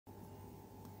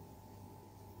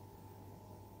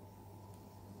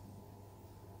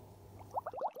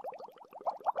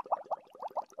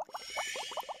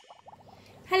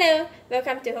Hello,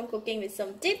 welcome to Home Cooking with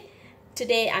Somjit.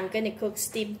 Today I'm going to cook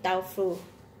steamed tofu.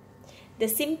 The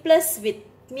simplest with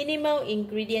minimal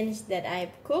ingredients that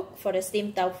I've cooked for the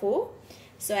steamed tofu.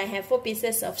 So I have 4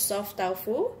 pieces of soft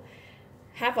tofu,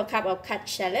 half a cup of cut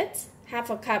shallots, half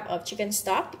a cup of chicken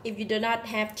stock. If you do not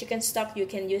have chicken stock, you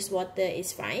can use water,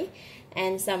 it's fine.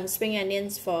 And some spring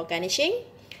onions for garnishing.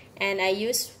 And I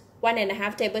use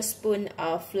 1.5 tablespoons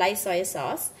of light soy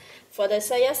sauce. For the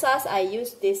soy sauce, I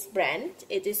use this brand.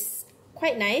 It is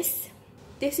quite nice.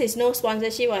 This is no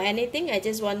sponsorship or anything. I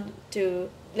just want to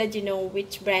let you know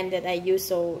which brand that I use,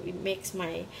 so it makes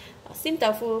my steamed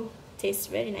tofu taste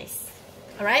very nice.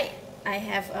 Alright, I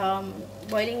have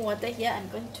boiling water here. I'm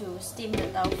going to steam the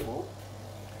tofu.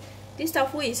 This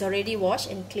tofu is already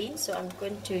washed and cleaned, so I'm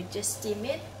going to just steam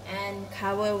it and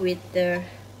cover with the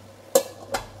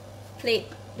plate.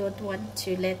 Don't want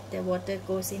to let the water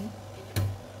goes in.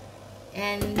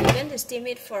 And we're going to steam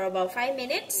it for about 5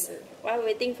 minutes. While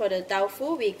waiting for the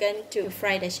tofu, we're going to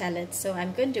fry the shallots. So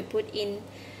I'm going to put in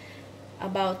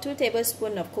about 2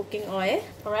 tablespoons of cooking oil.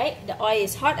 Alright, the oil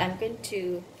is hot. I'm going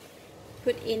to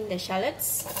put in the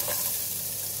shallots.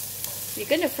 We're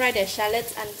going to fry the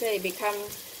shallots until it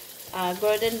becomes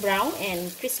golden brown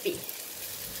and crispy.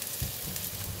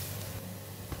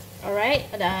 Alright,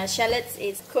 the shallots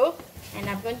is cooked, and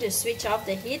I'm going to switch off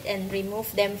the heat and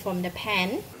remove them from the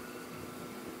pan.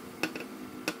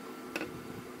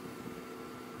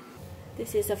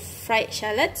 This is a fried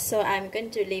shallot, so I'm going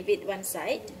to leave it one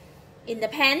side. In the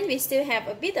pan, we still have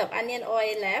a bit of onion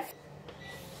oil left.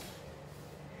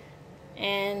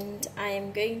 And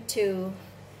I'm going to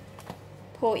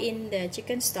pour in the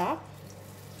chicken stock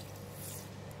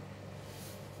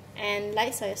and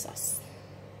light soy sauce.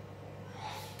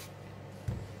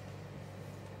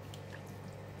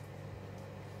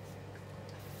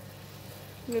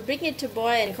 We'll bring it to boil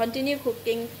and continue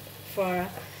cooking for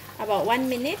about 1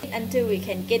 minute until we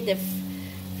can get the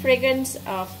fragrance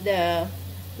of the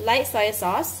light soy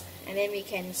sauce, and then we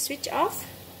can switch off.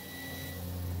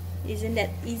 Isn't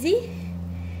that easy?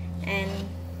 And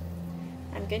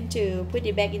I'm going to put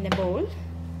it back in the bowl.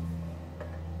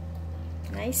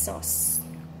 Nice sauce.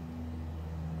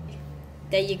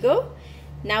 There you go.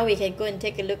 Now we can go and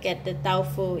take a look at the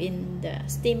tofu in the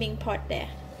steaming pot there.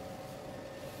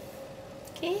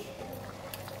 Okay.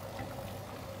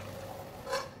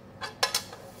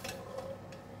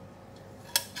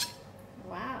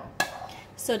 Wow.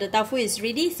 So the tofu is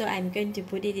ready, so I'm going to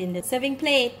put it in the serving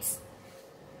plates.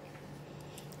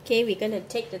 Okay, we're going to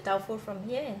take the tofu from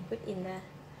here and put in the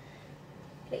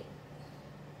plate.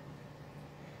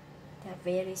 They're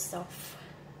very soft.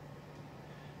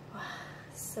 Wow,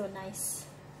 so nice.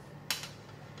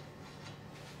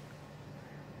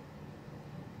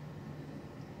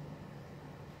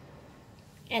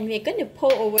 And we're going to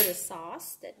pour over the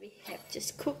sauce that we have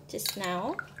just cooked just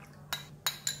now.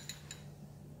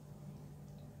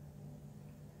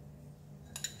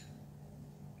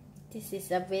 This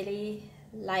is a very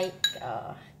light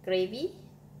gravy.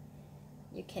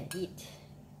 You can eat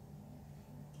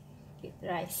with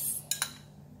rice.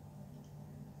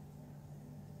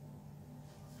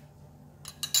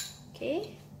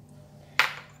 Okay.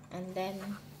 And then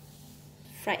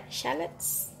fried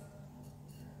shallots.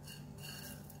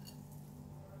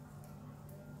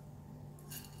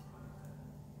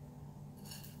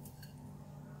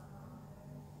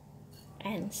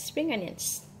 And spring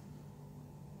onions.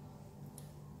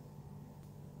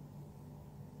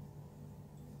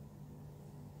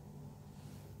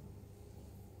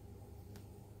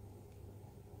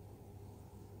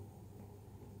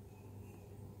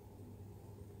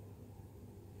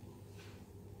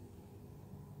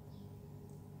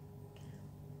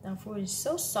 The tofu is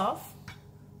so soft.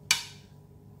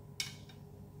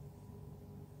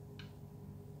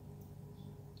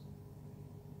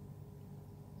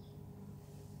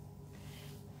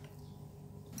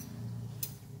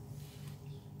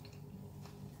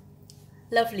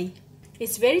 Lovely.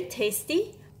 It's very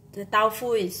tasty. The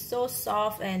tofu is so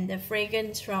soft, and the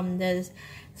fragrance from the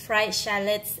fried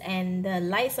shallots and the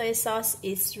light soy sauce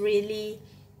is really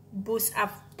boost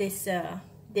up this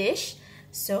dish.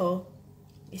 So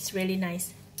it's really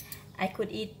nice. I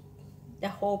could eat the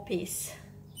whole piece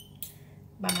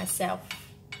by myself,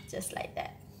 just like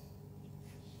that.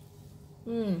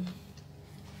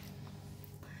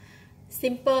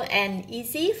 Simple and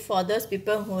easy for those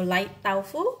people who like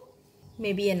tofu.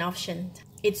 Maybe an option.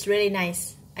 It's really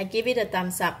nice. I give it a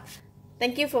thumbs up.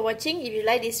 Thank you for watching. If you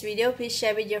like this video, please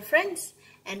share with your friends.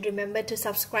 And remember to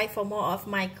subscribe for more of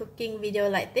my cooking video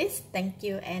like this. Thank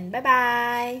you and bye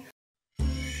bye.